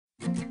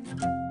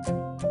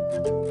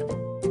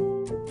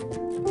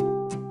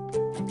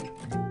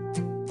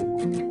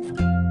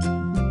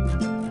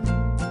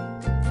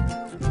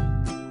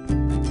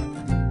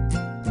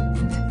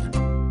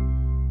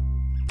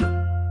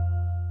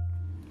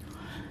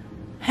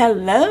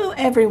Hello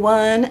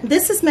everyone,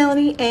 this is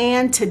Melanie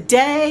and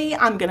today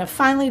I'm going to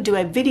finally do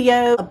a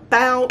video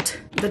about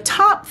the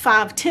top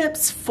 5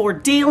 tips for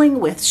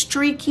dealing with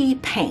streaky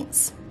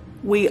paints.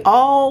 We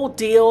all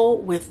deal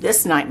with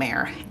this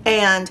nightmare,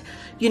 and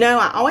you know,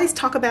 I always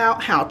talk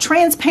about how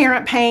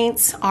transparent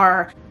paints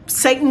are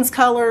Satan's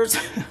colors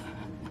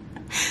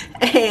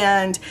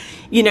and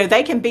you know,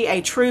 they can be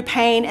a true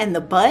pain in the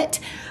butt,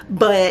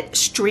 but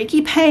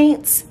streaky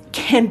paints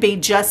can be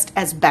just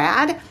as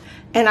bad.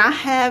 And I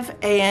have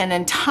an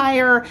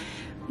entire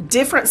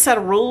different set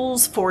of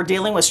rules for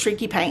dealing with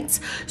streaky paints.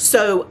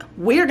 So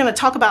we're going to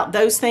talk about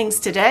those things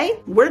today.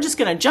 We're just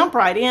going to jump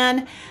right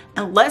in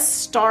and let's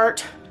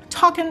start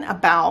talking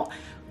about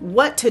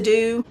what to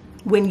do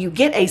when you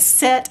get a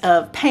set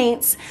of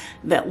paints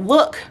that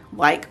look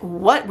like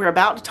what we're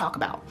about to talk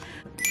about.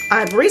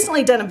 I've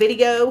recently done a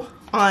video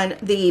on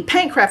the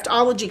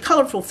Paintcraftology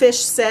Colorful Fish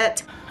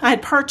set I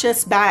had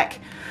purchased back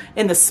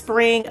in the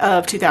spring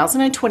of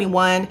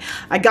 2021.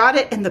 I got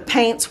it and the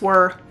paints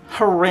were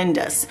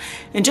horrendous.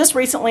 And just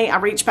recently I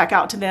reached back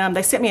out to them.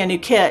 They sent me a new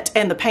kit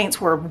and the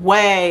paints were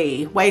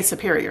way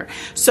superior.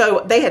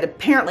 So they had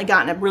apparently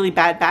gotten a really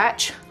bad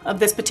batch of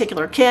this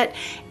particular kit,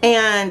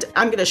 and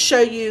I'm going to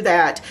show you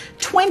that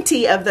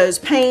 20 of those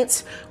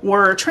paints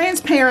were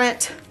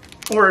transparent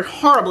or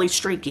horribly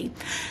streaky.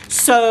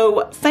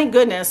 So thank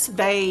goodness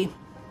they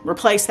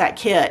replaced that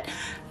kit.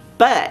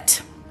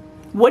 But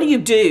what do you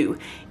do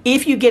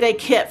if you get a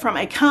kit from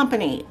a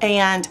company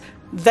and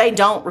they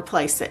don't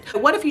replace it?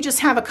 What if you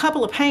just have a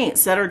couple of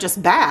paints that are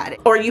just bad,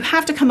 or you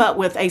have to come up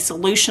with a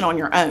solution on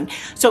your own?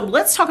 So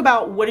let's talk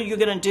about what are you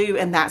going to do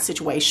in that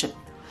situation.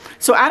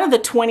 So out of the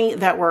 20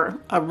 that were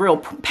a real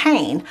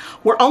pain,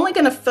 we're only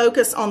going to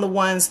focus on the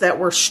ones that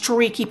were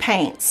streaky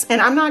paints. And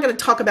I'm not going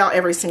to talk about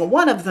every single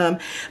one of them,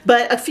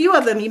 but a few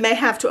of them you may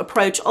have to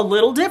approach a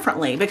little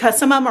differently because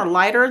some of them are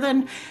lighter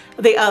than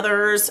the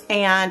others,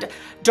 and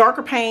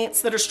darker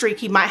paints that are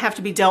streaky might have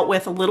to be dealt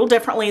with a little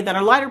differently than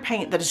a lighter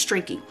paint that is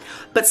streaky.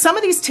 But some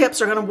of these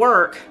tips are going to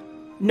work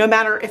no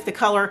matter if the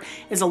color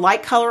is a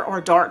light color or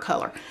a dark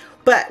color.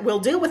 But we'll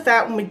deal with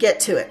that when we get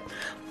to it.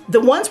 The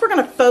ones we're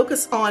going to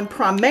focus on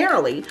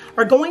primarily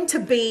are going to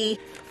be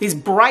these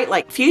bright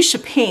like fuchsia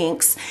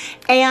pinks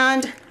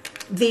and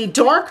the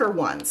darker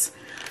ones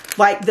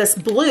like this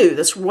blue,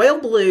 this royal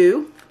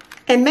blue,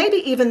 and maybe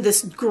even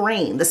this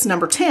green, this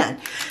number 10,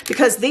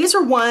 because these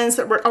are ones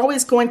that we're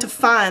always going to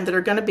find that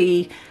are going to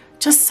be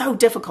just so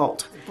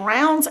difficult.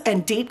 Browns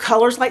and deep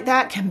colors like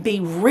that can be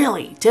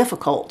really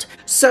difficult.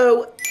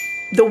 So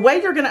the way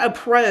you're going to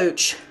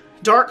approach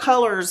dark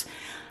colors,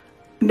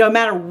 no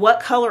matter what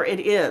color it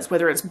is,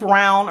 whether it's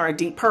brown or a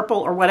deep purple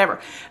or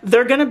whatever,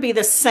 they're going to be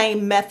the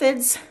same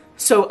methods.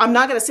 So I'm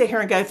not going to sit here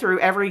and go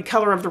through every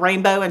color of the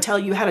rainbow and tell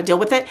you how to deal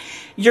with it.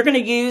 You're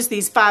going to use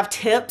these 5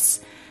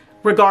 tips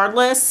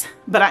regardless,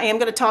 but I am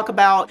going to talk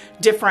about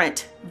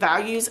different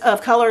values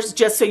of colors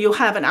just so you'll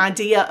have an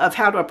idea of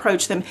how to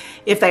approach them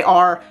if they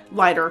are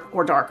lighter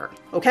or darker.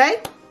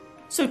 Okay?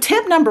 So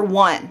tip number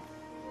 1.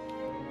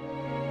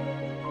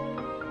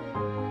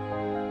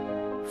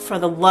 For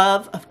the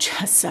love of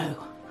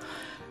gesso,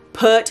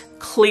 put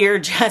clear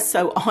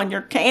gesso on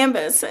your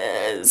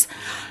canvases.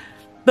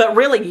 But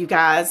really, you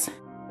guys,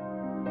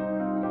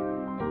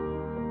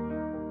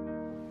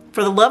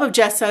 for the love of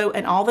gesso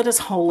and all that is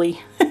holy,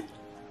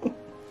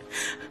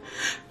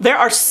 there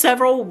are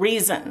several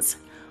reasons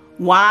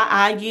why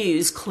I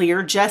use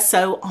clear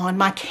gesso on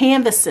my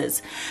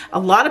canvases. A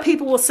lot of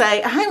people will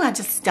say, oh, I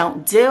just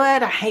don't do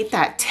it. I hate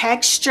that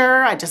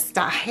texture. I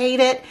hate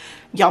it.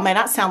 Y'all may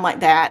not sound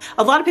like that.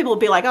 A lot of people will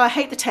be like, oh, I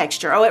hate the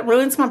texture. Oh, it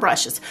ruins my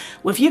brushes.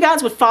 Well, if you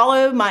guys would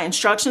follow my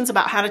instructions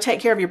about how to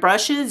take care of your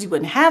brushes, you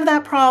wouldn't have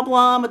that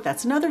problem, but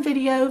that's another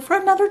video for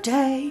another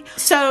day.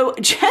 So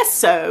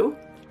gesso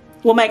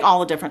will make all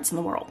the difference in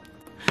the world.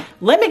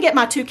 Let me get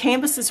my 2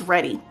 canvases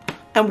ready,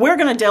 and we're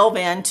going to delve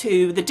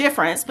into the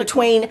difference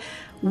between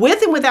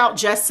with and without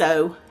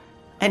gesso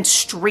and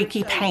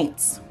streaky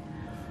paints.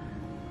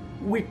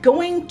 We're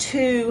going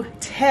to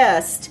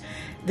test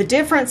the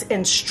difference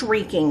in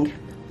streaking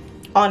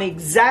on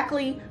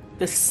exactly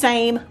the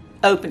same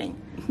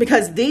opening,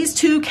 because these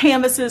 2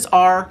 canvases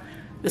are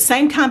the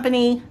same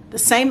company, the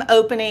same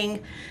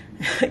opening.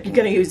 You're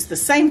going to use the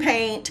same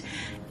paint.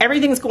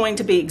 Everything's going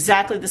to be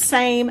exactly the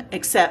same,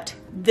 except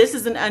this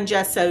is an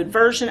ungessoed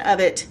version of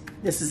it.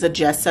 This is a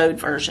gessoed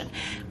version.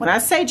 When I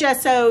say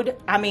gessoed,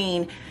 I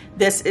mean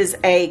this is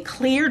a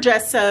clear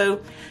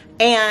gesso,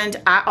 and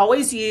I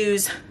always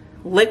use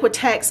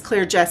Liquitex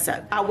clear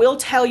gesso. I will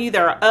tell you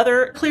there are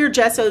other clear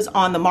gessos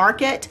on the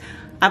market.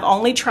 I've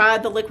only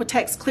tried the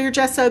Liquitex clear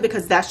gesso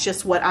because that's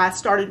just what I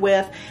started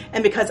with,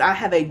 and because I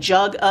have a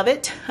jug of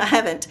it. I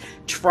haven't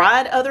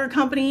tried other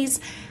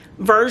companies'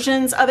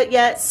 versions of it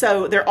yet,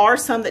 so there are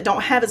some that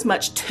don't have as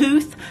much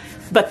tooth,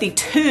 but the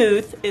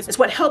tooth is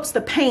what helps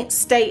the paint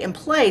stay in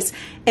place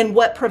and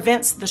what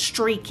prevents the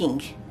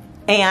streaking,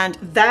 and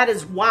that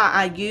is why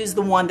I use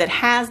the one that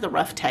has the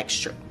rough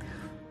texture.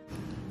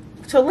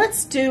 So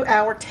let's do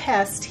our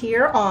test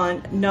here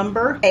on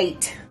number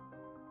 8.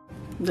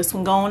 This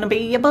one going to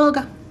be a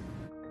bug.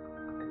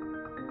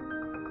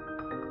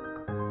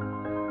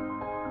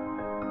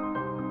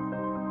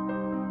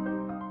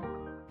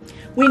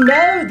 We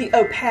know the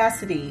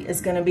opacity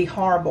is going to be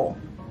horrible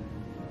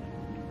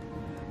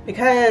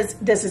because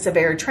this is a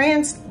very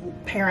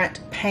transparent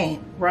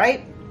paint,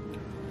 right?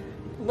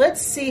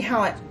 Let's see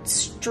how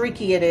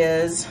streaky it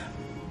is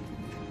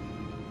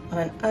on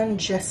an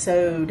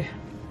ungessoed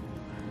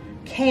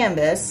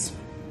canvas.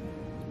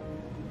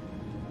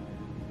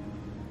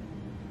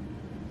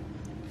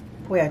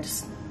 Boy, I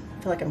just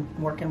feel like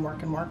I'm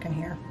working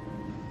here.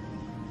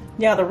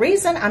 Now, the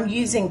reason I'm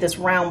using this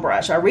round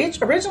brush, I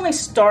originally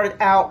started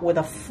out with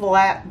a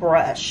flat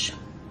brush,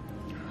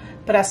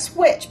 but I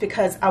switched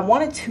because I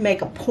wanted to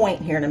make a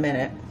point here in a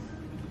minute.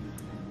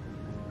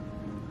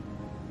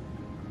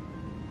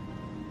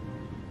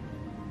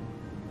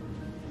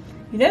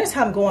 You notice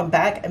how I'm going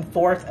back and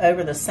forth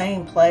over the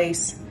same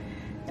place,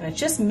 and it's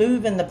just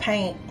moving the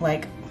paint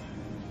like,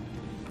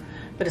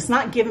 but it's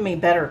not giving me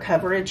better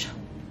coverage.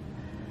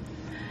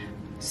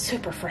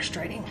 Super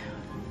frustrating.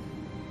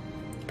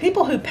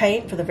 People who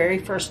paint for the very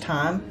first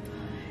time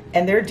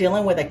and they're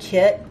dealing with a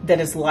kit that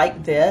is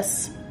like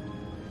this,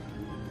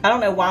 I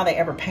don't know why they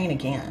ever paint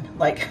again.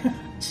 Like,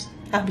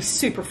 I'd be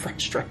super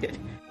frustrated.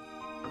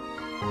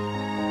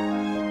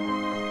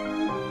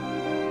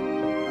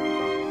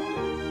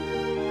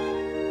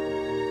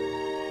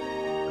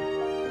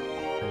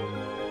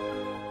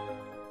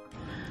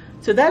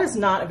 So that is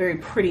not a very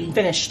pretty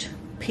finished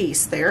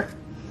piece there.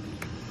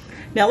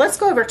 Now let's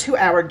go over to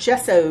our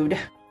gessoed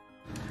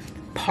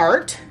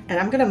part, and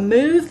I'm going to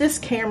move this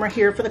camera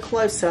here for the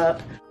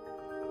close-up.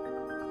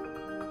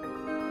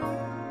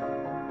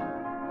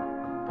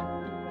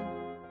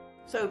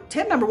 So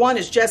tip number one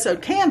is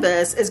gessoed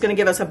canvas is going to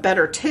give us a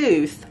better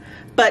tooth,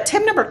 but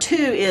tip number two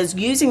is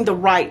using the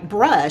right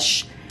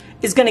brush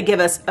is going to give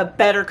us a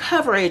better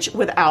coverage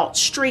without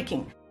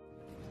streaking.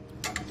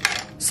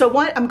 So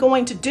what I'm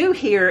going to do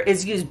here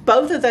is use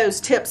both of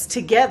those tips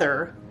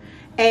together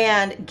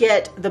and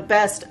get the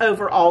best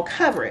overall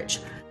coverage.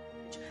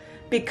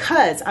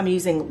 Because I'm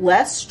using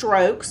less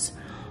strokes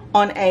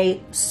on a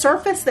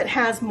surface that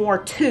has more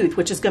tooth,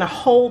 which is going to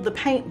hold the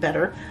paint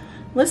better.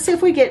 Let's see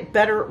if we get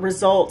better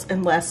results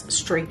and less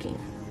streaking.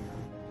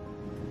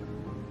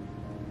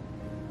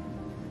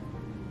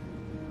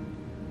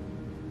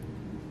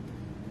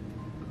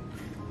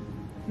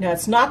 Now,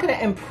 it's not going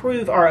to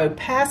improve our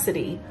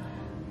opacity,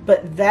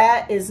 but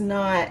that is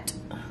not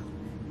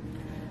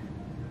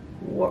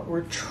what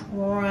we're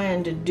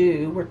trying to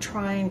do. We're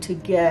trying to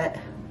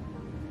get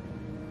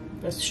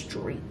the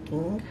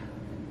streaking.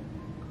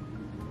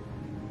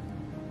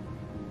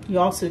 You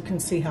also can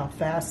see how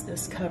fast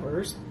this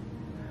covers,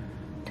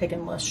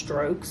 taking less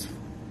strokes.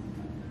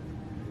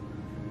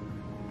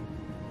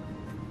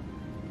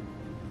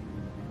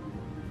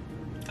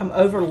 I'm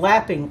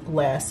overlapping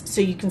less, so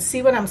you can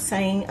see what I'm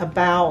saying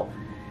about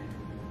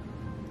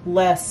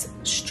less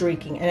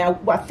streaking. And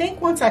I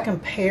think once I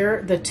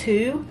compare the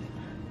two,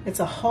 it's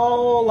a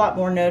whole lot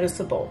more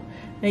noticeable.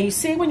 Now you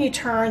see when you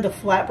turn the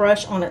flat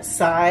brush on its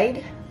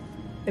side,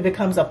 it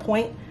becomes a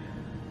point,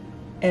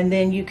 and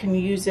then you can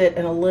use it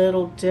in a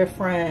little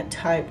different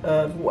type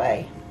of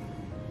way.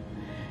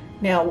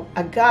 Now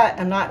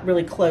I'm not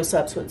really close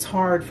up, so it's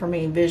hard for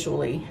me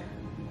visually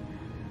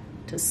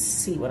to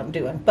see what I'm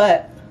doing,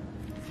 but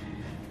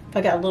if I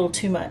got a little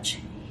too much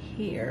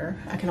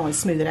here, I can always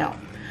smooth it out.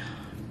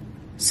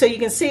 So you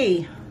can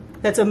see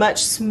that's a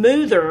much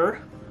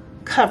smoother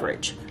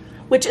coverage,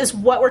 which is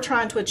what we're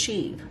trying to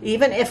achieve.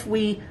 Even if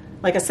we,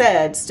 like I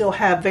said, still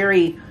have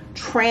very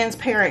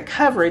transparent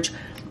coverage,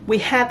 we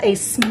have a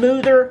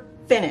smoother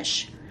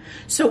finish.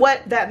 So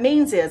what that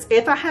means is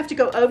if I have to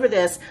go over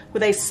this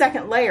with a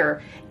second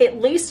layer,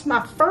 at least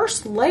my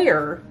first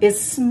layer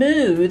is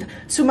smooth,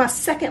 so my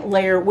second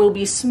layer will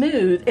be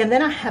smooth, and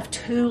then I have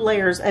 2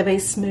 layers of a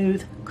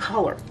smooth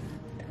color.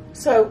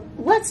 So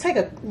let's take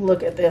a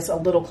look at this a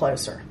little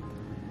closer.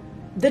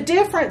 The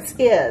difference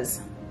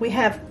is we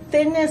have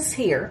thinness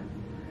here,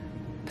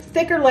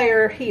 thicker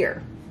layer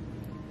here,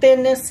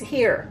 thinness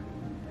here,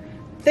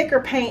 thicker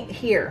paint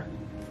here,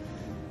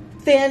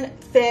 thin,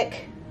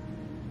 thick,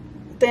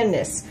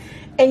 thinness.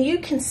 And you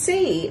can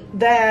see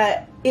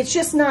that it's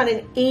just not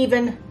an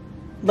even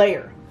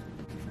layer.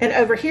 And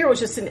over here was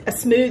just a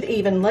smooth,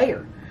 even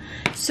layer.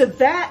 So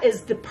that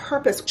is the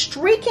purpose.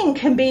 Streaking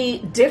can be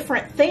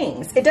different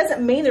things. It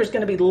doesn't mean there's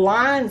going to be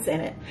lines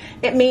in it.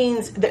 It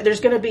means that there's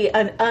going to be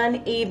an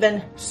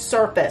uneven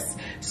surface.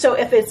 So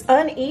if it's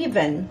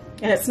uneven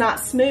and it's not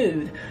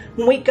smooth,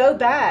 when we go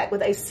back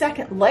with a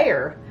second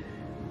layer,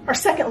 our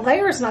second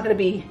layer is not going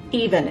to be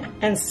even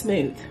and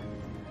smooth.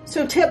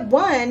 So tip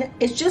 1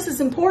 is just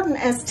as important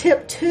as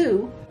tip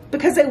 2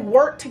 because they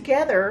work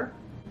together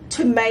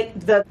to make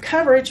the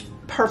coverage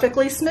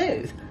perfectly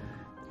smooth.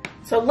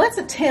 So let's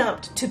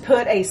attempt to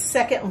put a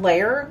second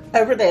layer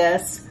over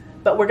this,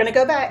 but we're going to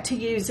go back to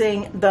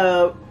using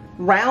the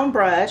round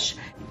brush.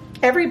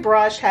 Every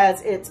brush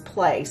has its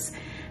place,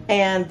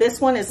 and this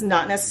one is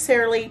not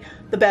necessarily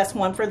the best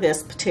one for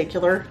this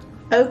particular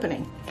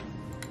opening.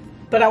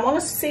 But I want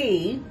to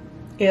see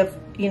if,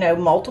 you know,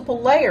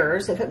 multiple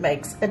layers, if it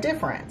makes a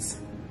difference.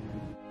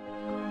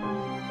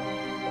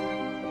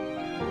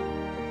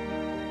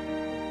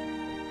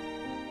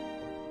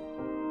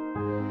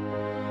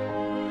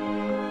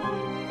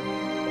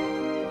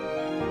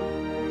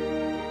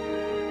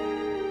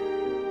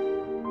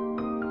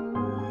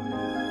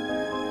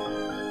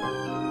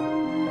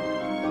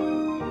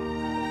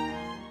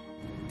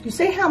 You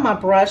see how my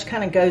brush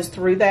kind of goes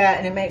through that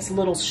and it makes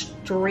little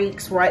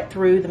streaks right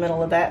through the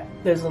middle of that,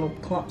 those little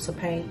clumps of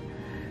paint?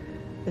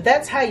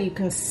 That's how you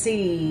can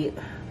see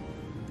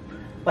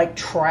like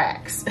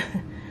tracks.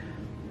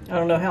 I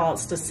don't know how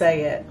else to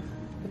say it,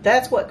 but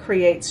that's what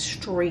creates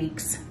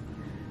streaks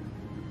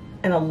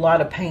in a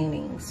lot of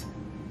paintings.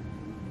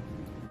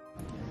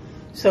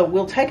 So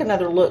we'll take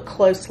another look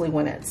closely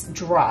when it's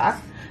dry,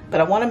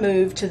 but I want to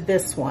move to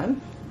this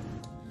one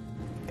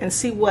and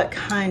see what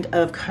kind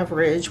of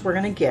coverage we're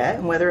going to get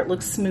and whether it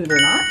looks smooth or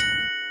not.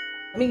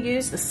 Let me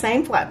use the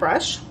same flat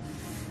brush.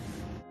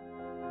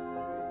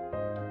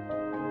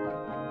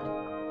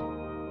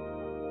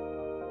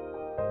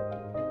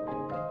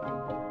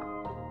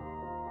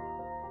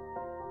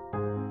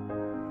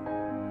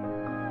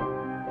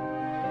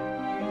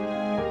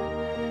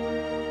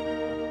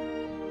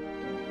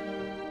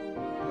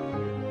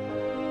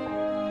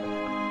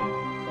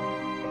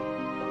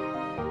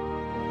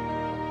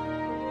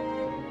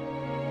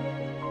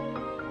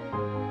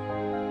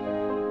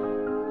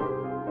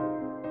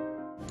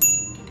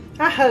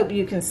 I hope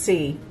you can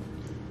see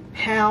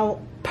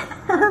how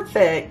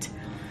perfect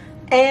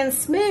and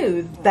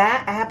smooth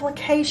that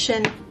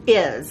application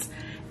is.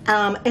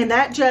 And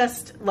that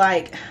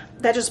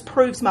just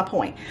proves my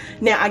point.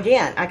 Now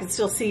again, I can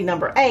still see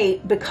number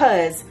 8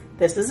 because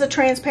this is a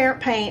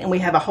transparent paint and we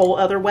have a whole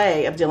other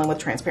way of dealing with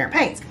transparent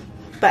paints.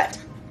 But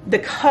the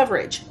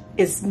coverage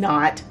is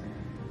not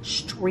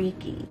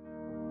streaky.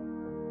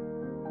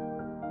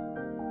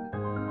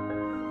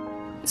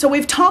 So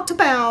we've talked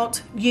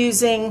about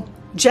using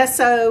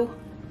gesso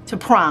to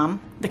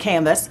prime the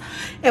canvas,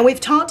 and we've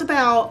talked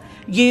about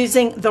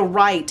using the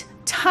right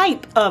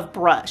type of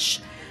brush,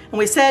 and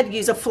we said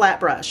use a flat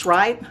brush,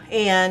 right,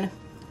 in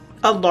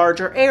a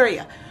larger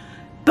area.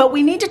 But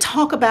we need to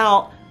talk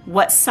about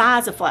what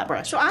size of flat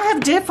brush. So I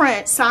have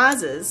different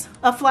sizes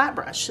of flat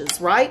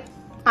brushes, right?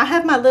 I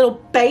have my little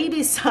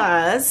baby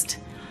sized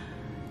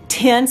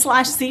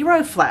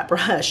 10/0 flat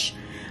brush,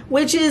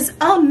 which is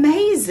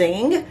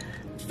amazing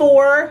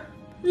for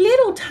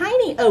little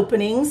tiny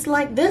openings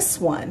like this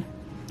one.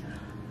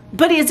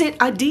 But is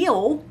it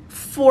ideal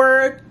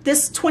for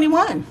this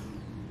 21?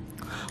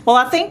 Well,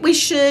 I think we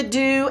should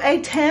do a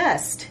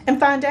test and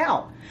find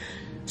out.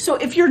 So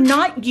if you're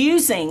not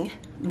using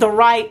the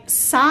right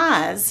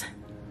size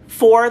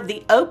for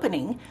the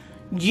opening,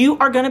 you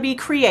are going to be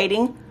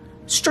creating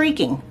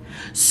streaking.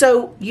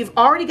 So you've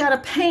already got a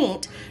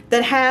paint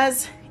that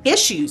has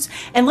issues.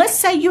 And let's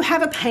say you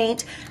have a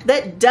paint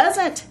that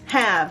doesn't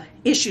have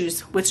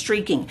issues with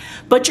streaking,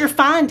 but you're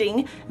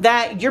finding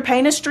that your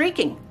paint is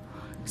streaking.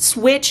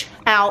 Switch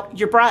out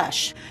your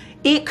brush.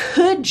 It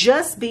could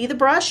just be the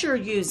brush you're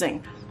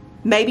using.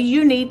 Maybe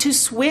you need to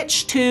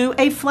switch to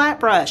a flat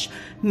brush.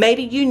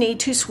 Maybe you need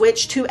to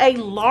switch to a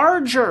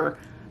larger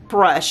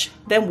brush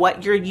than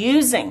what you're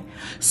using.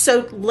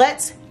 So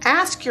let's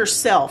ask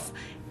yourself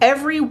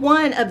every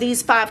one of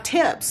these 5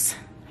 tips.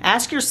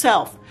 Ask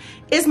yourself,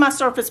 is my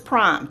surface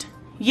primed?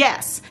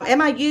 Yes.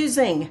 Am I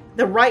using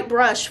the right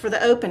brush for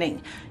the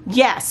opening?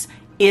 Yes.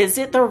 Is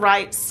it the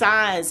right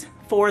size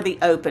for the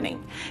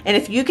opening? And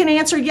if you can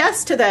answer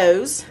yes to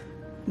those,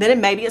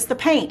 then maybe it's the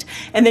paint.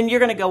 And then you're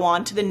going to go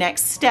on to the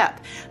next step.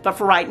 But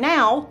for right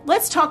now,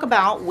 let's talk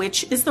about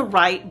which is the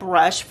right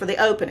brush for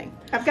the opening.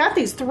 I've got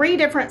these 3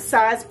 different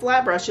size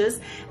flat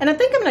brushes, and I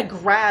think I'm going to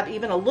grab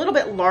even a little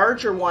bit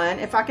larger one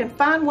if I can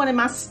find one in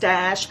my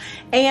stash.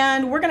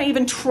 And we're going to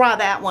even try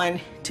that one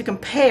to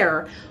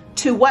compare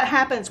to what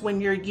happens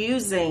when you're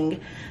using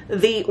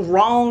the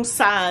wrong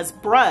size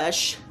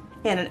brush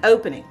in an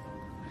opening.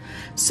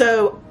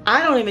 So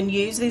I don't even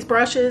use these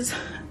brushes.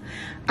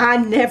 I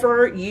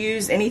never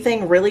use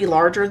anything really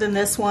larger than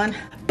this one,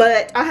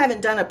 but I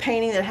haven't done a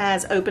painting that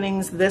has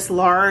openings this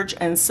large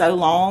and so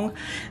long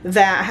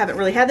that I haven't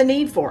really had the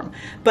need for them.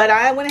 But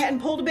I went ahead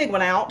and pulled a big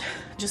one out,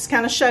 just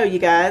kind of show you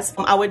guys.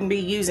 I wouldn't be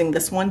using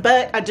this one,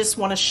 but I just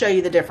want to show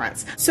you the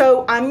difference.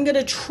 So I'm going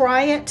to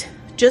try it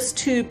just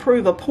to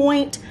prove a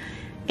point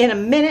in a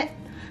minute,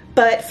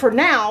 but for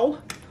now,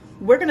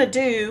 we're going to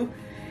do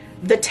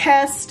the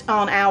test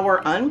on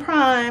our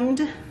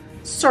unprimed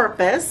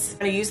surface. I'm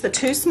going to use the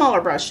 2 smaller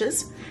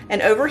brushes,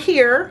 and over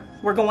here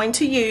we're going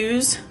to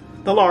use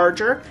the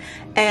larger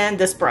and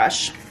this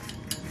brush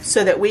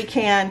so that we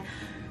can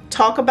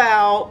talk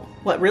about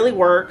what really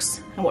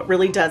works and what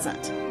really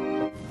doesn't.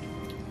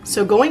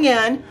 So going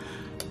in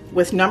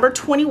with number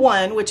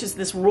 21, which is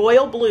this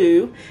royal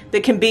blue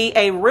that can be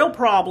a real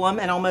problem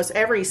in almost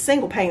every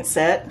single paint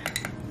set.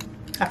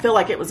 I feel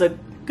like it was a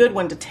good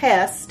one to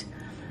test.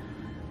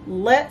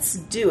 Let's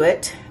do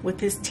it with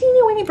this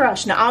teeny weeny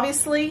brush. Now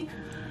obviously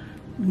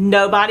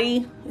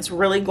nobody is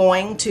really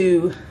going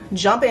to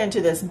jump into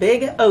this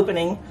big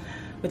opening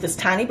with this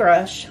tiny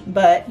brush,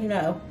 but you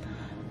know,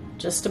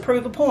 just to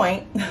prove a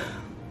point,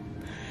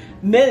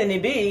 Melanie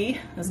B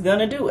is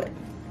gonna do it.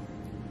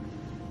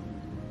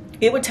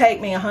 It would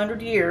take me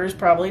 100 years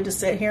probably to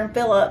sit here and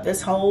fill up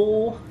this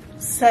whole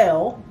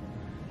cell,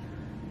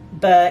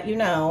 but you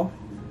know.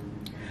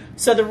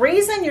 So the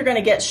reason you're going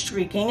to get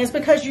streaking is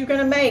because you're going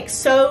to make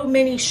so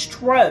many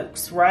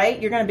strokes, right?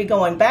 You're going to be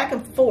going back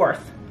and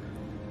forth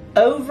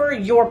over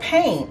your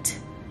paint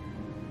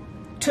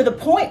to the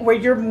point where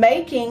you're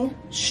making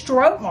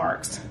stroke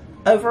marks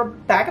over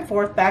back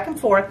and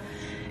forth,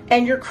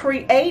 and you're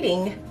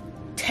creating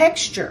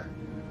texture.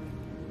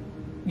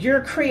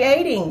 You're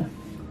creating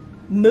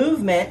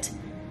movement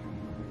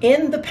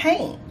in the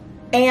paint.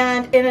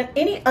 And in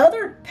any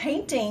other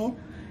painting,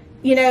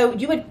 you know,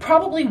 you would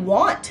probably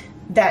want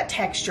that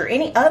texture.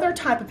 Any other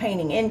type of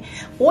painting, in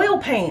oil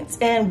paints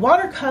and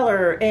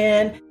watercolor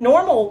and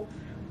normal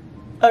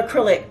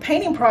acrylic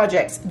painting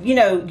projects, you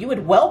know, you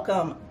would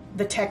welcome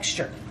the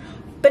texture.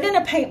 But in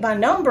a paint by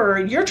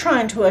number, you're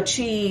trying to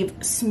achieve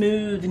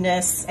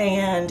smoothness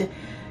and,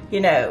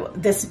 you know,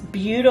 this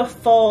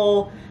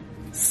beautiful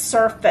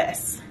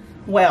surface.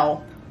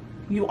 Well,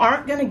 you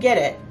aren't going to get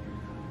it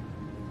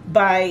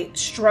by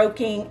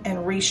stroking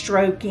and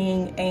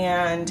restroking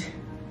and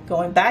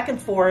going back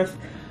and forth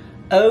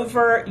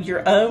over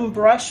your own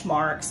brush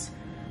marks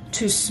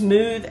to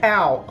smooth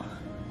out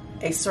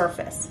a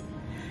surface.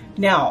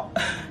 Now,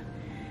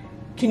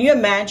 can you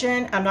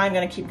imagine? I'm not even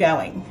going to keep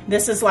going.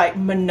 This is like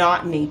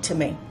monotony to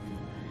me.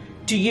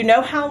 Do you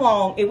know how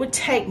long it would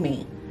take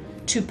me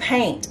to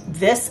paint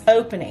this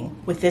opening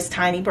with this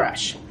tiny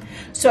brush?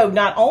 So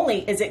not only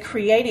is it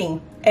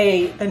creating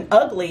an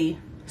ugly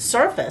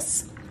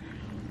surface,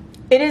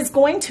 it is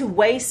going to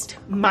waste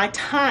my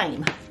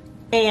time.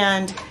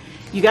 And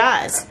you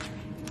guys,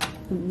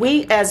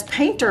 we as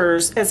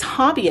painters, as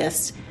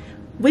hobbyists,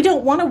 we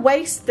don't want to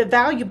waste the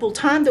valuable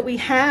time that we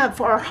have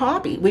for our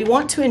hobby. We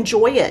want to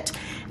enjoy it.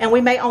 And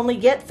we may only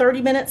get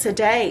 30 minutes a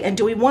day. And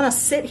do we want to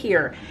sit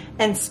here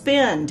and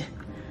spend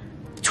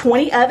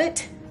 20 of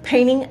it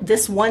painting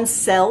this one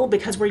cell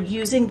because we're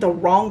using the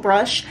wrong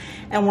brush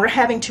and we're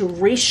having to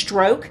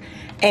restroke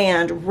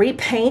and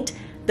repaint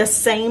the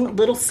same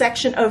little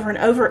section over and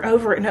over and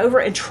over and over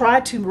and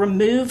try to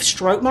remove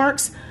stroke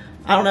marks?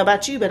 I don't know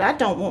about you, but I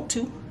don't want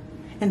to.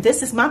 And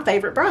this is my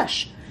favorite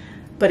brush,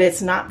 but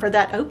it's not for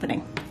that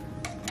opening.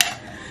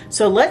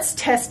 So let's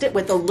test it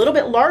with a little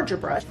bit larger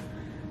brush.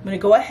 I'm going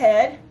to go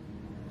ahead,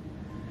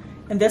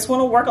 and this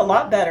one will work a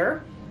lot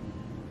better,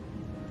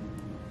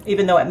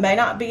 even though it may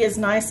not be as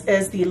nice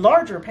as the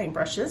larger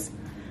paintbrushes.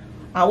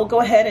 I will go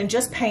ahead and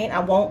just paint.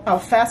 I'll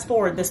fast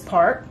forward this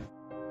part.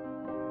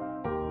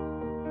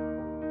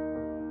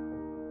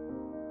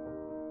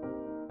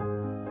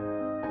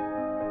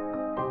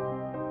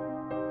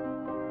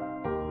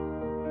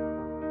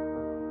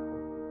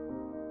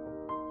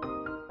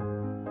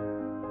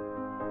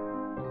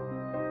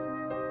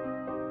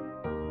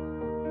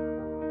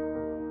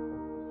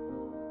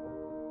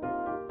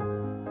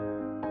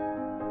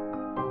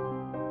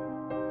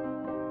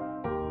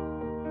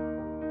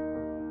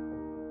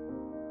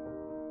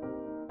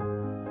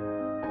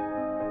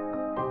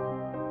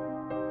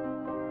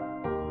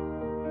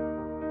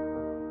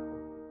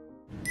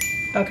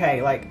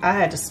 Okay, like I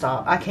had to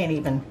stop. I can't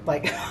even,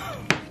 like,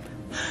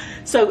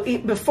 so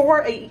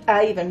before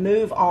I even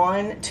move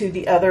on to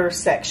the other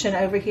section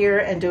over here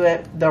and do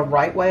it the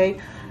right way,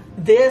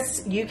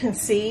 this, you can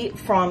see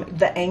from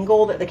the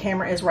angle that the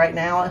camera is right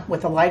now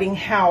with the lighting,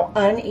 how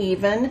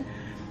uneven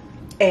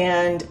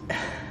and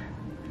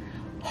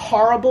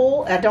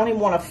horrible. I don't even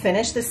want to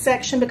finish this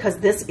section because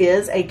this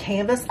is a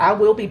canvas I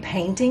will be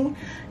painting,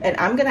 and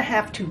I'm going to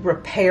have to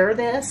repair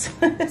this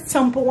at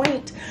some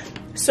point.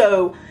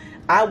 So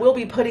I will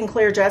be putting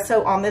clear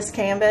gesso on this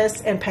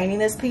canvas and painting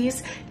this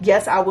piece.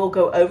 Yes, I will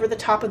go over the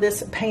top of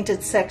this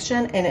painted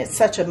section, and it's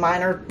such a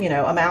minor, you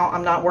know, amount.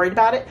 I'm not worried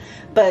about it.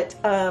 But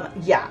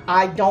yeah,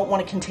 I don't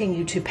want to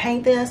continue to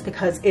paint this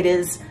because it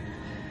is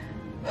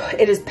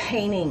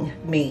paining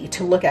me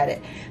to look at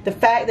it. The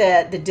fact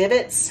that the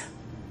divots,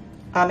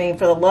 I mean,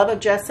 for the love of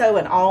gesso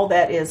and all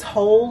that is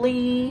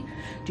holy.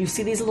 Do you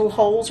see these little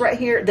holes right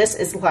here? This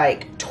is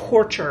like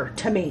torture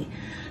to me.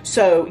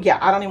 So yeah,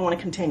 I don't even want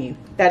to continue.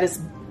 That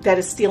is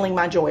stealing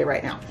my joy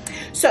right now.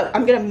 So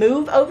I'm going to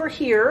move over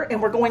here,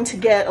 and we're going to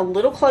get a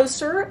little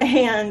closer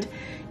and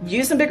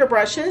use some bigger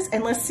brushes,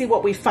 and let's see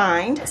what we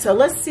find. So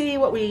let's see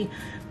what we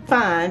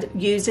find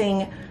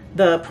using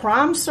the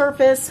prime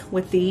surface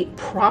with the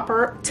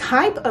proper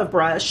type of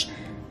brush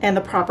and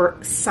the proper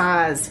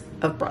size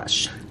of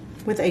brush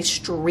with a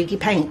streaky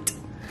paint.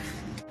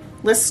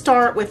 Let's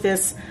start with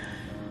this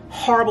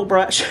horrible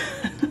brush.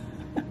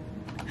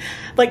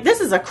 Like,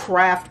 this is a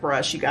craft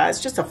brush, you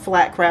guys, just a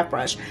flat craft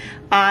brush.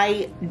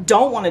 I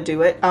don't want to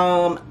do it.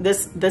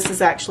 This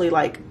is actually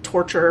like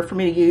torture for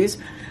me to use.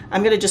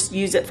 I'm going to just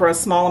use it for a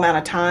small amount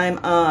of time.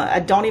 I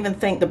don't even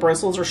think the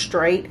bristles are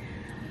straight.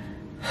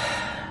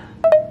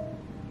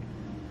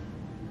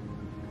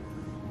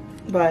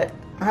 But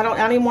I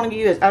don't even want to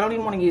use it. I don't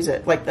even want to use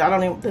it. Like,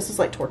 this is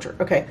like torture.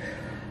 Okay.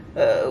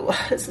 Oh,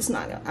 this is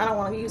not, I don't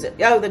want to use it.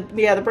 Oh,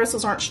 yeah, the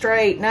bristles aren't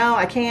straight. No,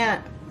 I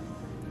can't.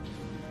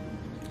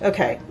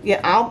 Okay,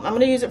 yeah, I'm going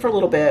to use it for a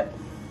little bit.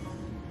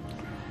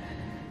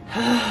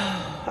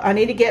 I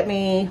need to get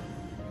me...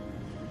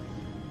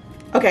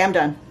 Okay, I'm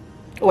done.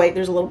 Oh, wait,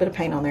 there's a little bit of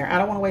paint on there. I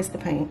don't want to waste the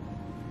paint.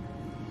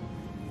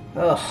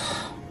 Ugh.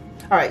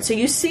 All right, so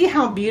you see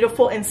how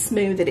beautiful and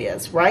smooth it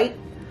is, right?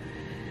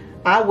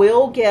 I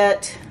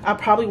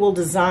probably will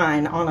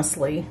design,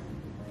 honestly,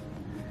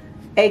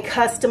 a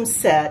custom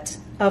set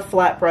of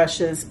flat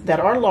brushes that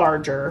are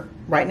larger.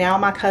 Right now,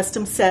 my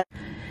custom set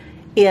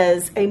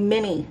is a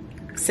mini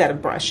set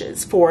of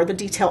brushes for the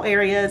detail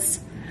areas,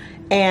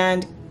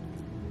 and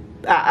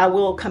I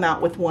will come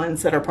out with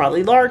ones that are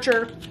probably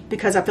larger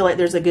because I feel like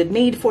there's a good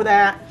need for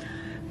that.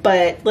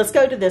 But let's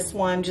go to this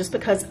one just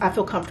because I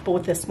feel comfortable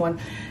with this one.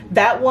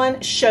 That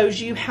one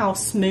shows you how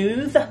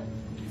smooth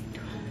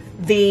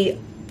the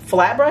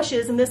flat brush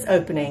is in this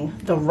opening,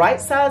 the right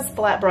size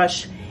flat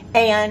brush,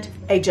 and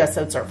a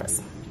gessoed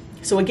surface.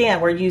 So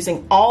again, we're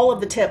using all of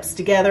the tips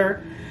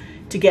together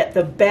to get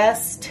the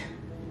best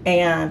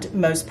and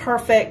most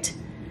perfect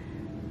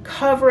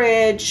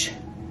coverage,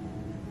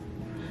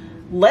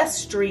 less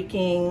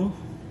streaking,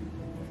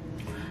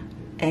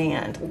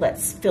 and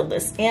let's fill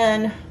this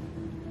in.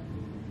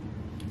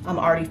 I'm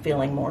already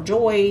feeling more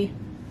joy.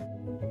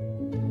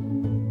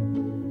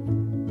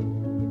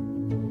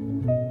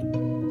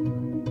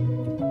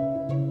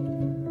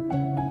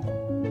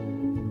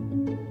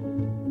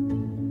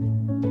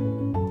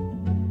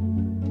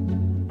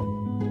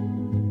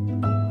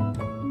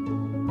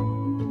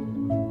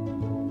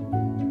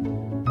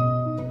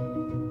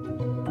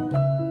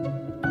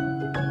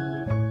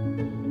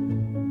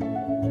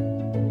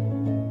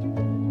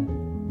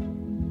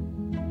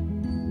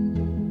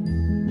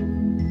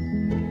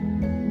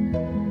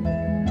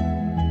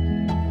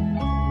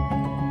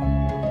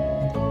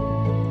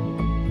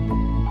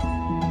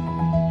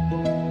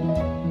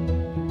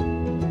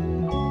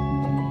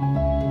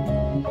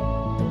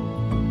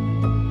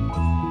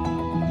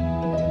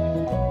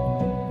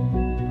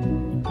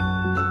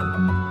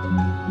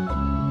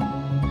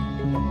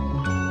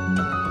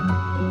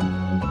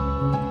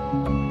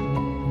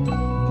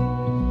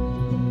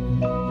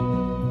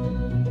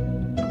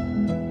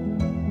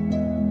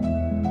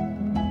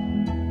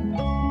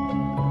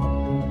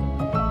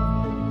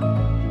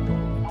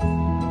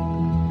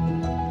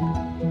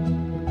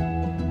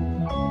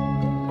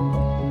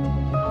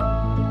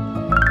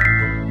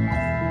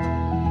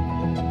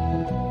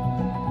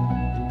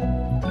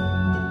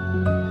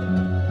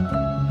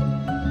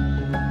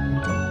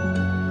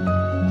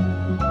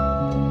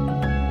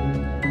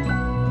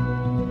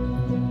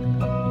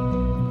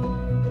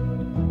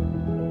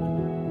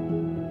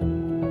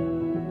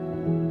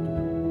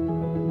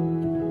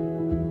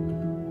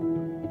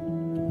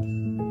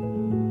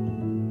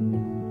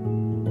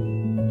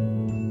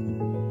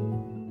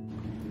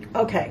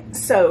 Okay,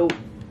 so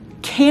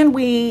can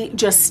we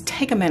just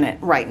take a minute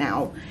right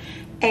now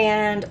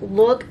and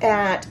look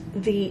at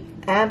the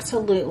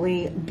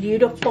absolutely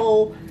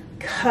beautiful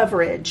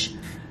coverage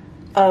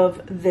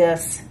of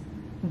this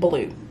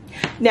blue?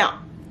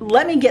 Now,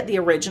 let me get the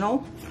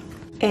original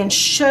and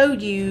show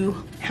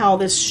you how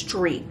this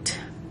streaked.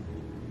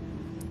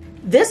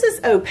 This is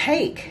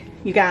opaque,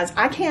 you guys.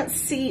 I can't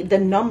see the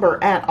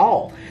number at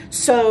all.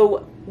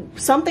 So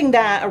something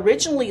that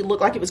originally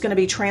looked like it was going to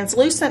be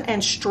translucent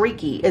and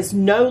streaky is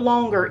no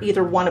longer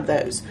either one of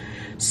those.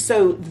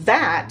 So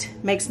that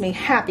makes me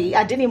happy.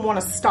 I didn't even want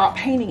to stop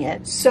painting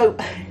it. So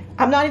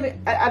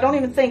I don't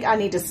even think I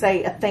need to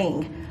say a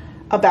thing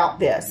about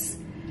this.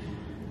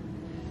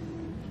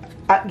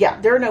 Yeah,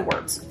 there are no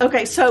words.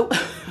 Okay, so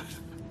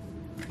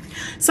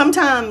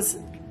sometimes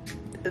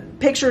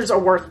pictures are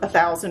worth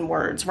 1,000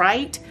 words,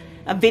 right?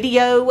 A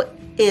video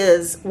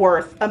is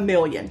worth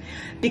 1,000,000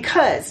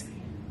 because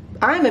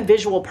I'm a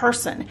visual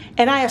person,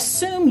 and I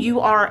assume you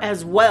are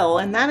as well,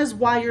 and that is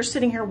why you're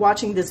sitting here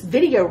watching this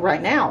video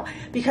right now,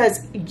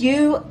 because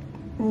you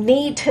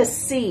need to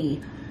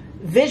see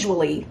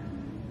visually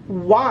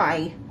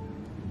why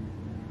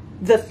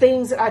the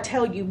things that I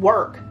tell you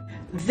work.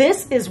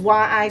 This is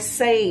why I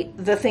say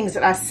the things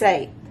that I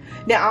say.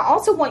 Now, I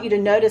also want you to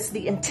notice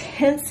the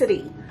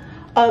intensity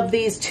of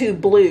these two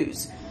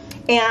blues.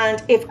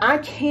 And if I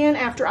can,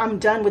 after I'm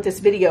done with this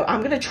video,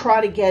 I'm going to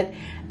try to get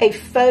a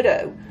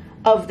photo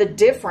of the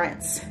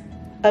difference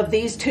of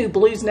these two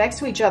blues next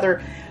to each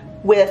other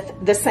with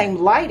the same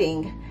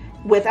lighting,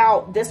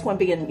 without this one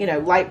being, you know,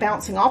 light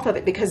bouncing off of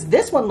it, because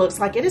this one looks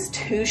like it is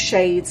 2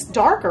 shades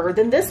darker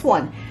than this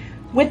one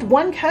with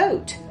one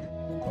coat.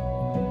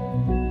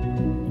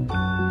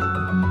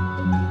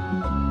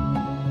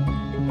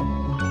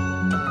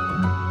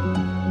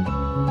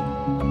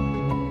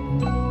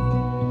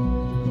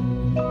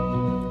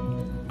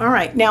 All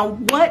right, now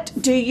what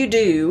do you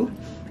do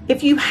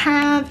if you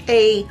have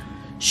a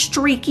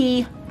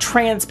streaky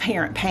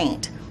transparent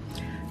paint?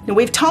 Now,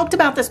 we've talked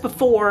about this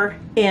before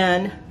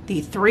in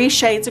the 3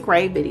 shades of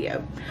gray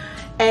video,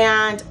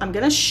 and I'm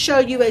going to show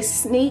you a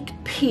sneak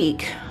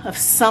peek of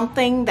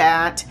something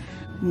that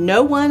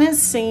no one has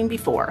seen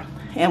before.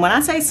 And when I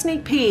say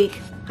sneak peek,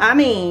 I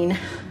mean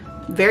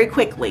very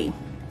quickly.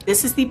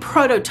 This is the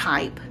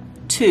prototype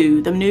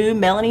to the new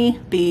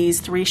Melanie B's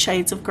 3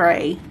 shades of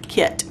gray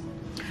kit.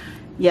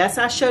 Yes,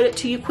 I showed it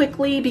to you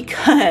quickly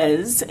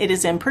because it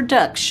is in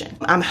production.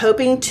 I'm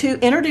hoping to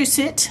introduce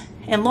it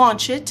and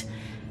launch it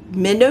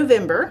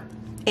mid-November,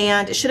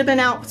 and it should have been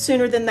out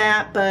sooner than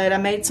that, but I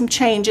made some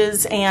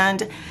changes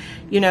and,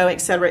 you know,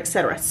 etc.,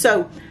 etc.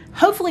 So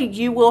hopefully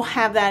you will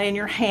have that in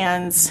your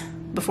hands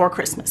before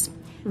Christmas.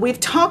 We've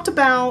talked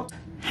about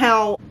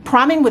how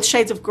priming with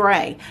shades of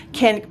gray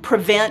can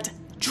prevent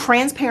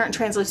transparent and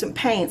translucent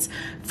paints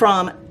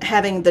from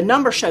having the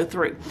number show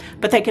through,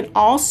 but they can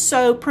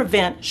also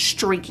prevent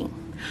streaking.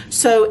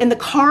 So in the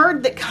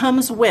card that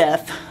comes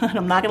with, and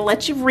I'm not going to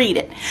let you read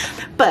it,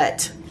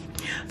 but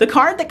the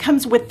card that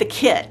comes with the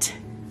kit,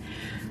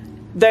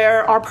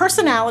 there are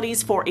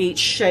personalities for each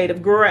shade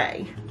of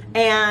gray.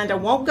 And I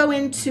won't go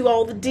into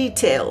all the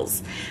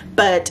details,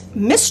 but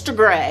Mr.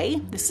 Gray,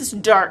 this is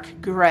dark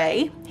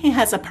gray, he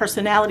has a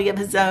personality of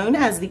his own,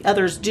 as the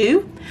others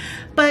do,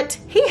 but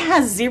he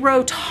has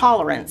zero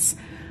tolerance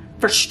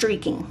for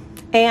streaking.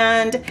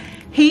 And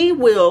he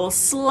will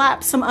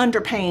slap some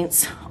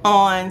underpaints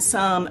on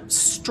some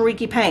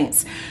streaky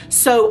paints.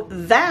 So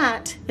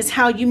that is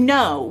how you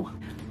know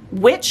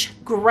which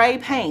gray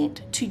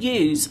paint to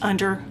use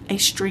under a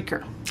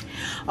streaker.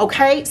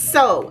 Okay,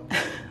 so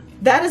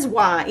that is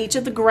why each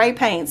of the gray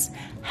paints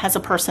has a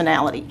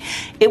personality.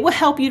 It will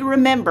help you to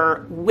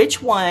remember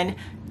which one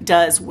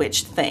does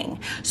which thing.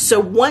 So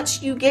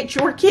once you get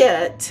your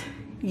kit,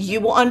 you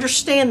will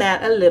understand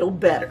that a little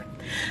better.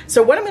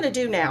 So what I'm going to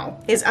do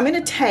now is I'm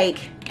going to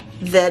take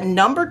the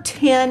number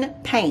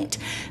 10 paint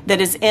that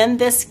is in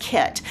this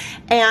kit,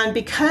 and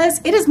because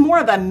it is more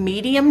of a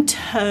medium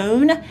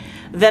tone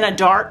than a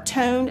dark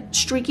tone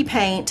streaky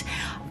paint,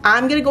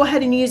 I'm going to go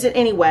ahead and use it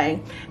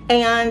anyway,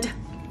 and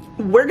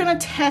we're going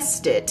to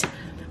test it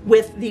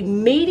with the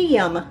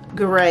medium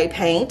gray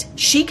paint.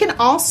 She can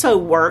also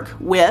work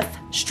with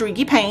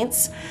streaky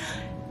paints.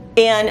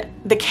 In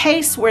the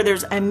case where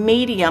there's a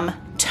medium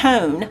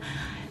tone,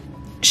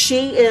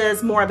 she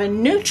is more of a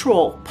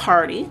neutral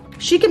party.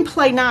 She can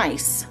play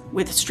nice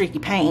with streaky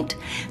paint.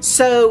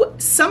 So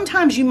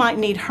sometimes you might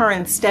need her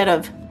instead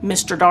of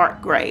Mr.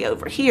 Dark Gray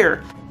over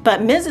here.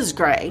 But Mrs.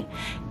 Gray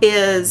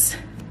is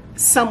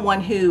someone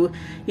who,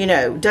 you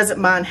know, doesn't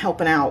mind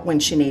helping out when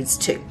she needs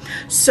to.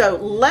 So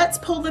let's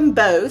pull them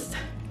both,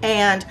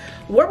 and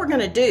what we're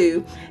going to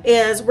do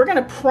is we're going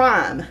to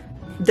prime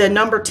the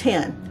number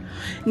 10.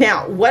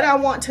 Now what I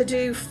want to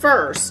do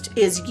first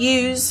is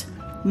use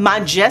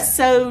my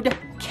gessoed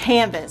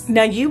canvas.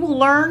 Now you will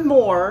learn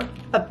more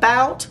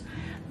about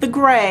the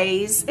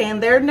grays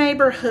and their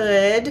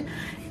neighborhood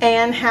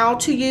and how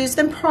to use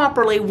them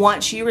properly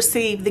once you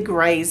receive the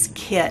grays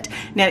kit.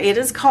 Now it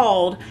is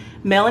called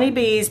Melanie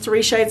B's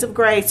 3 Shades of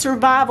Gray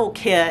Survival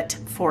Kit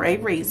for a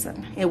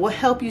reason. It will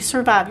help you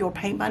survive your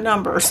paint by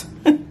numbers.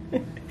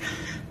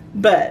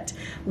 But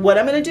what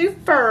I'm going to do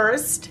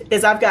first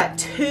is I've got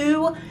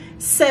 2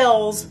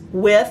 cells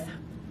with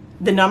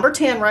the number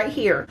 10 right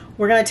here.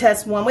 We're going to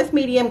test one with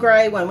medium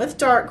gray, one with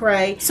dark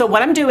gray. So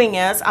what I'm doing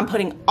is I'm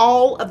putting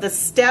all of the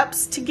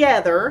steps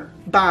together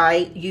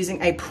by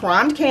using a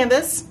primed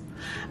canvas.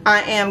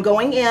 I am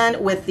going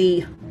in with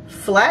the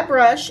flat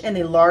brush in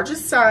the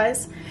largest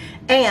size,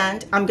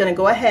 and I'm going to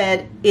go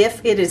ahead,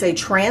 if it is a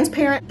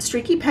transparent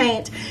streaky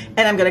paint,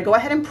 and I'm going to go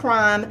ahead and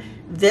prime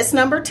this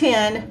number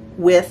 10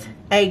 with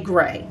a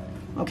gray.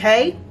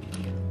 Okay?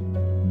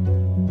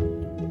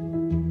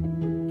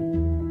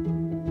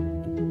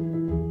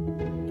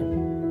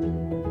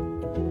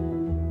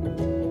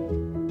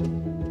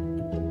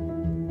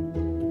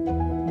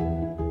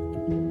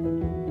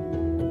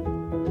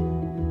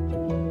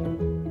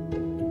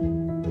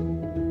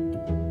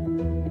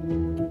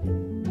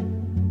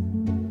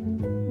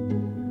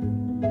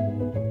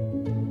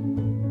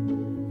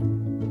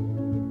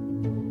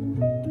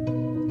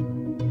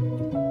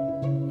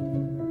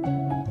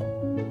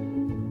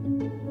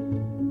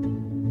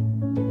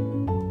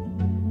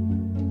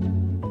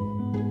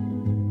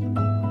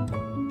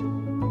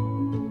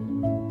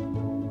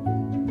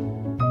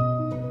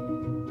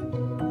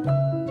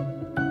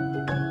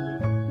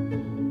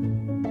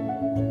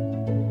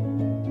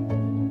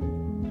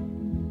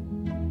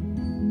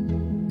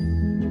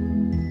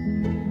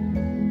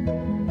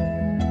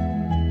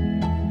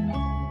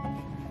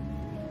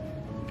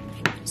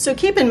 So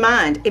keep in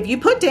mind, if you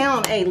put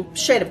down a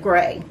shade of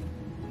gray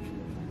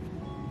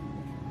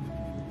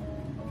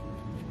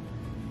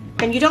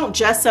and you don't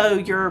gesso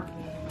your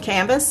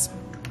canvas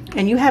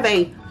and you have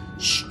a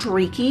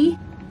streaky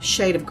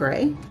shade of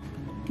gray,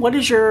 what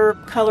is your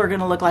color going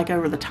to look like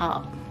over the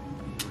top?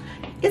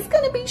 It's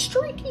going to be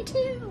streaky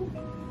too.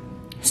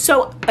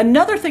 So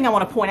another thing I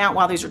want to point out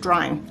while these are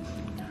drying,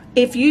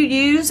 if you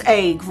use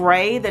a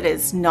gray that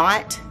is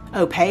not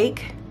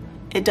opaque,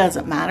 it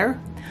doesn't matter,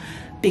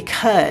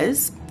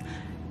 because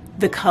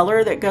the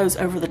color that goes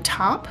over the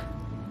top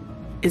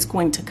is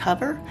going to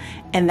cover,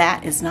 and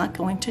that is not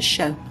going to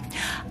show.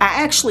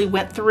 I actually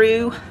went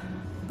through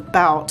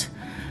about,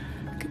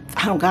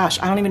 oh gosh,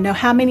 I don't even know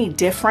how many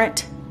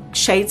different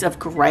shades of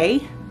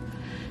gray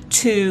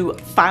to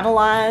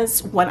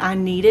finalize what I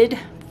needed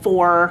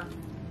for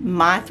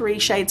my 3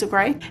 shades of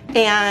gray,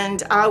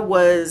 and I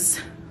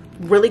was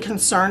really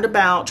concerned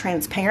about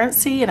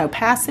transparency and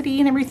opacity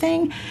and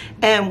everything.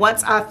 And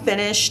once I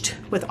finished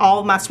with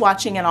all my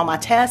swatching and all my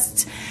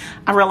tests,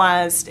 I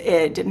realized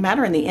it didn't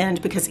matter in the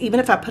end, because even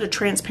if I put a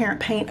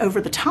transparent paint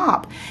over the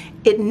top,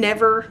 it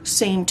never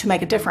seemed to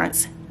make a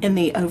difference in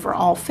the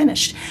overall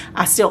finish.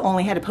 I still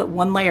only had to put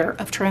one layer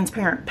of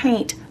transparent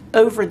paint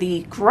over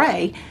the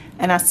gray,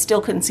 and I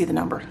still couldn't see the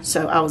number.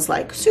 So I was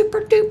like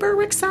super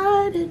duper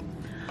excited.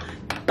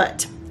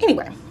 But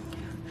anyway,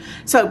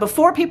 so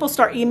before people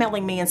start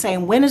emailing me and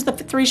saying, when is the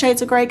 3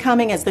 shades of gray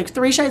coming? Is the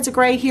 3 shades of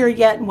gray here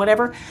yet? And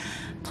whatever,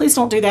 please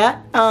don't do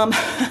that.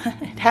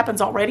 It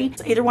happens already.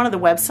 Either one of the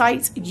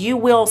websites, you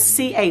will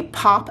see a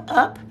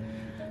pop-up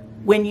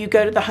when you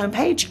go to the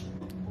homepage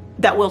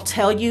that will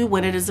tell you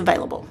when it is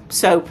available.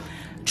 So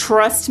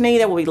trust me,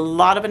 there will be a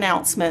lot of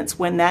announcements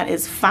when that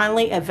is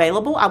finally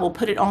available. I will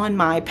put it on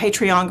my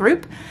Patreon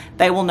group.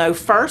 They will know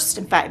first.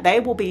 In fact, they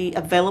will be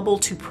available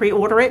to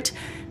pre-order it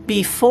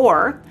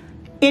before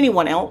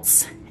anyone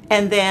else.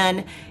 And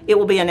then it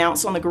will be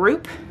announced on the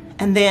group.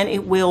 And then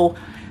it will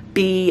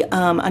be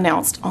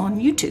announced on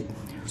YouTube.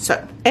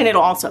 So, and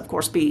it'll also, of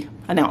course, be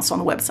announced on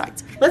the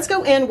websites. Let's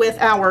go in with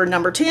our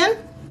number 10,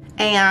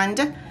 and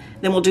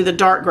then we'll do the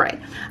dark gray.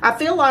 I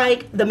feel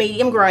like the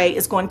medium gray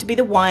is going to be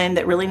the one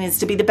that really needs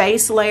to be the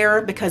base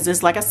layer, because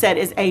this, like I said,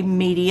 is a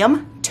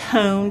medium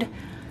toned,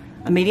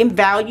 a medium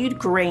valued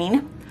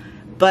green.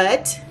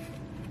 But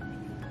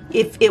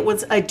if it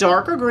was a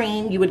darker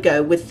green, you would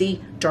go with the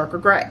darker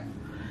gray.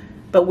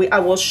 But I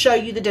will show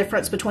you the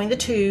difference between the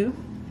two,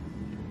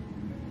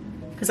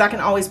 because I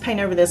can always paint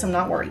over this, I'm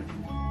not worried.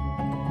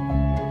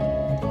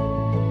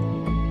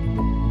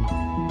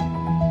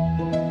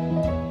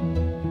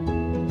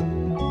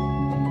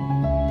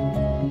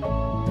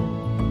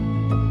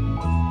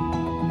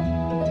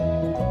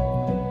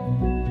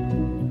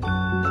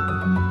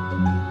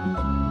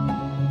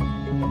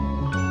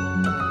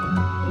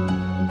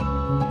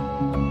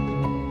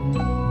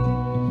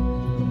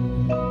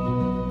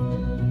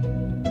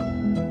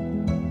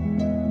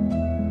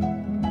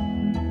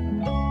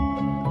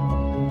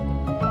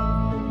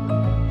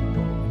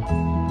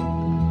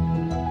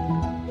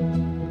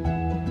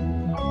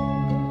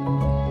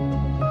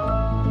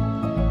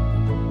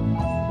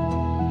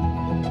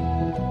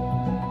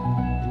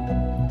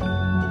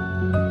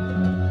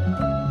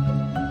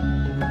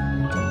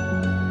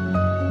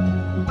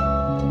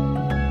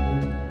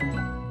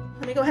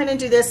 Go ahead and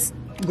do this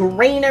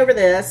green over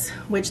this,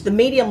 which the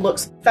medium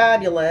looks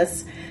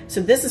fabulous.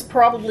 So this is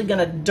probably going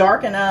to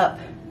darken up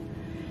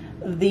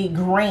the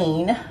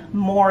green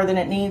more than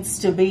it needs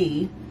to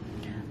be,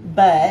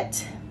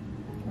 but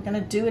we're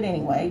going to do it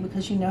anyway,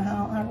 because you know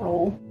how I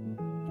roll.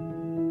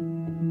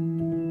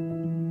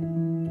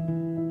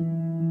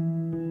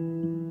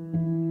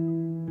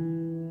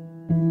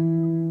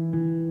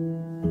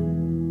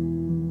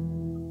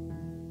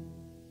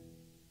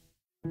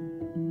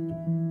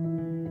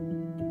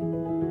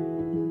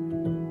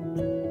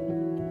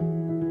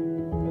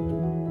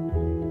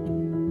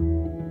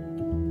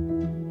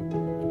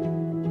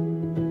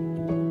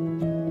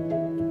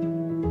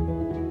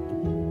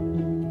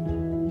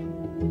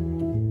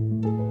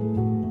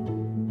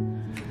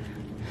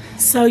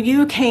 So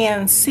you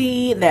can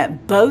see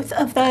that both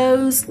of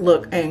those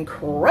look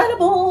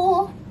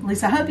incredible. At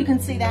least I hope you can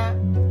see that.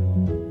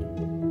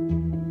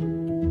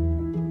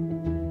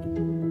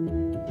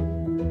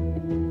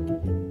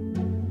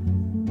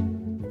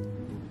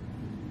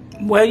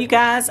 Well, you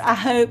guys, I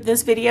hope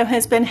this video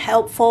has been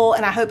helpful,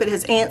 and I hope it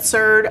has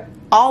answered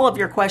all of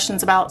your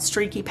questions about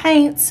streaky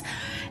paints.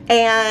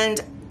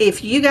 And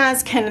if you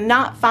guys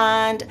cannot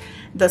find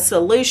the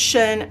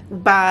solution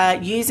by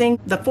using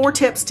the 4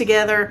 tips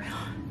together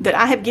that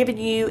I have given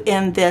you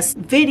in this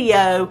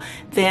video,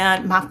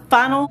 then my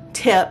final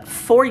tip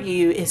for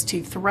you is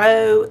to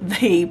throw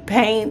the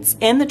paints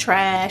in the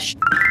trash,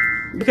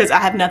 because I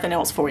have nothing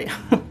else for you.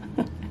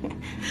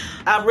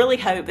 I really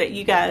hope that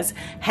you guys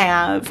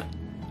have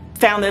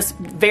found this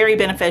very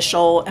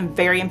beneficial and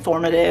very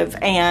informative,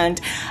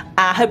 and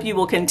I hope you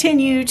will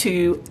continue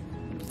to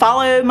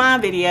follow my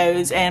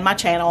videos and my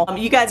channel.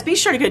 You guys be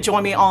sure to go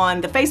join me on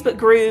the Facebook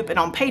group and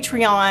on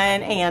Patreon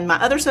and my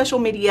other social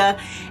media,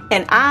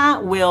 and I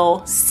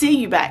will see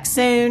you back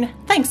soon.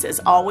 Thanks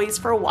as always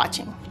for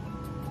watching.